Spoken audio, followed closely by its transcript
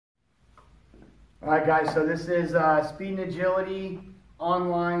All right, guys, so this is Speed and Agility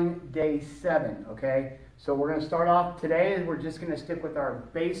Online Day 7, okay? So we're going to start off today, we're just going to stick with our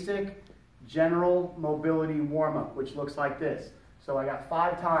basic general mobility warm-up, which looks like this. So I got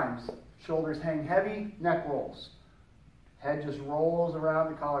 5 times. Shoulders hang heavy, neck rolls. Head just rolls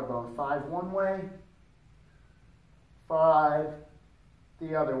around the collarbone. 5 one way, 5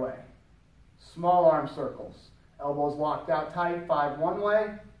 the other way. Small arm circles. Elbows locked out tight, 5 one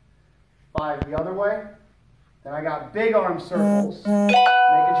way, 5 the other way. Then I got big arm circles,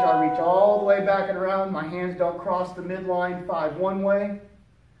 making sure I reach all the way back and around. My hands don't cross the midline. 5 one way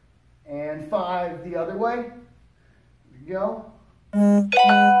and 5 the other way. Here we go.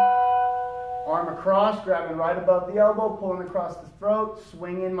 Arm across, grabbing right above the elbow, pulling across the throat,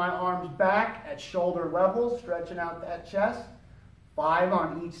 swinging my arms back at shoulder level, stretching out that chest. 5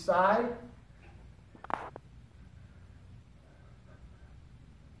 on each side.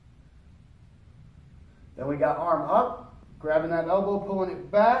 Then we got arm up, grabbing that elbow, pulling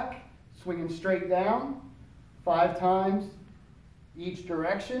it back, swinging straight down, 5 times each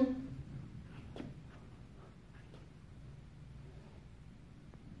direction.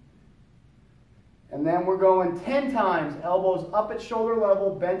 And then we're going 10 times, elbows up at shoulder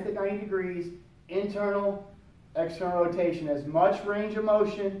level, bent at 90 degrees, internal, external rotation. As much range of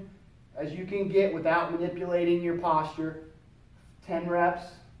motion as you can get without manipulating your posture. 10 reps.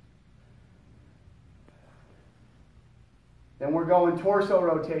 Then we're going torso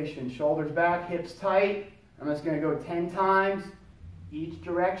rotation, shoulders back, hips tight. I'm just going to go 10 times each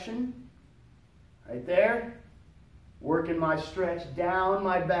direction, right there. Working my stretch down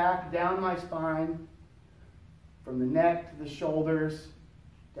my back, down my spine, from the neck to the shoulders,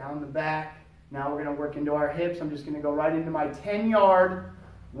 down the back. Now we're going to work into our hips. I'm just going to go right into my 10-yard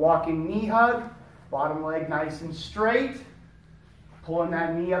walking knee hug. Bottom leg nice and straight. Pulling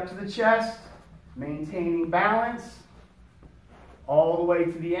that knee up to the chest, maintaining balance. All the way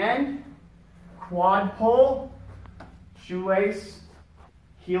to the end. Quad pull, shoelace,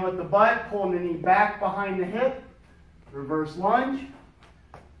 heel at the butt, pulling the knee back behind the hip. Reverse lunge.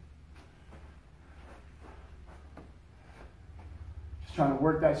 Just trying to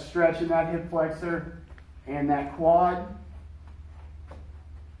work that stretch in that hip flexor and that quad.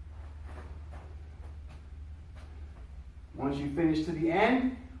 Once you finish to the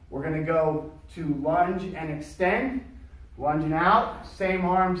end, we're going to go to lunge and extend. Lunging out, same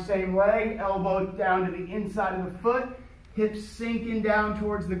arm, same leg, elbow down to the inside of the foot, hips sinking down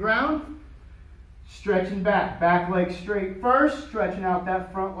towards the ground. Stretching back leg straight first, stretching out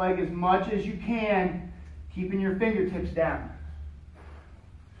that front leg as much as you can, keeping your fingertips down.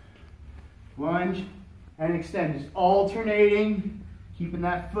 Lunge and extend, just alternating, keeping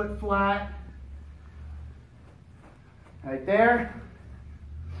that foot flat. Right there.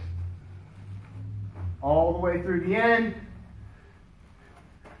 All the way through the end.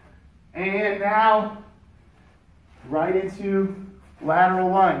 And now, right into lateral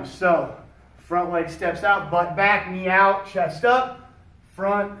lunge. So, front leg steps out, butt back, knee out, chest up,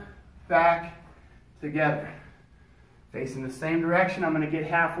 front, back, together. Facing the same direction, I'm going to get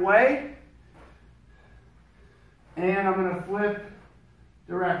halfway. And I'm going to flip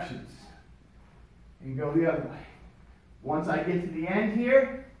directions. And go the other way. Once I get to the end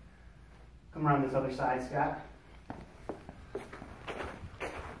here, come around this other side, Scott.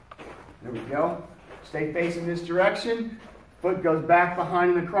 There we go. Stay facing this direction. Foot goes back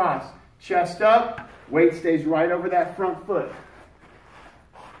behind the cross. Chest up. Weight stays right over that front foot.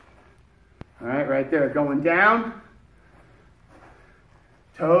 All right, right there. Going down.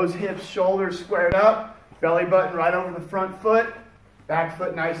 Toes, hips, shoulders squared up. Belly button right over the front foot. Back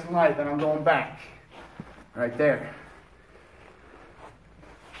foot nice and light. Then I'm going back. Right there.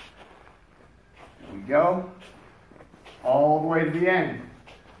 There we go. All the way to the end.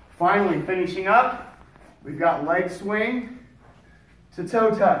 Finally, finishing up, we've got leg swing to toe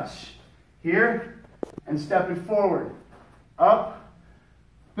touch. Here, and stepping forward. Up,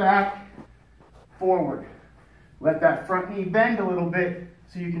 back, forward. Let that front knee bend a little bit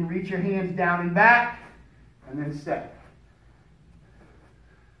so you can reach your hands down and back, and then step.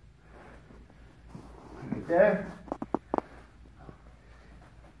 Right there.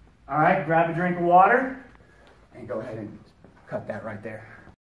 All right, grab a drink of water, and go ahead and cut that right there.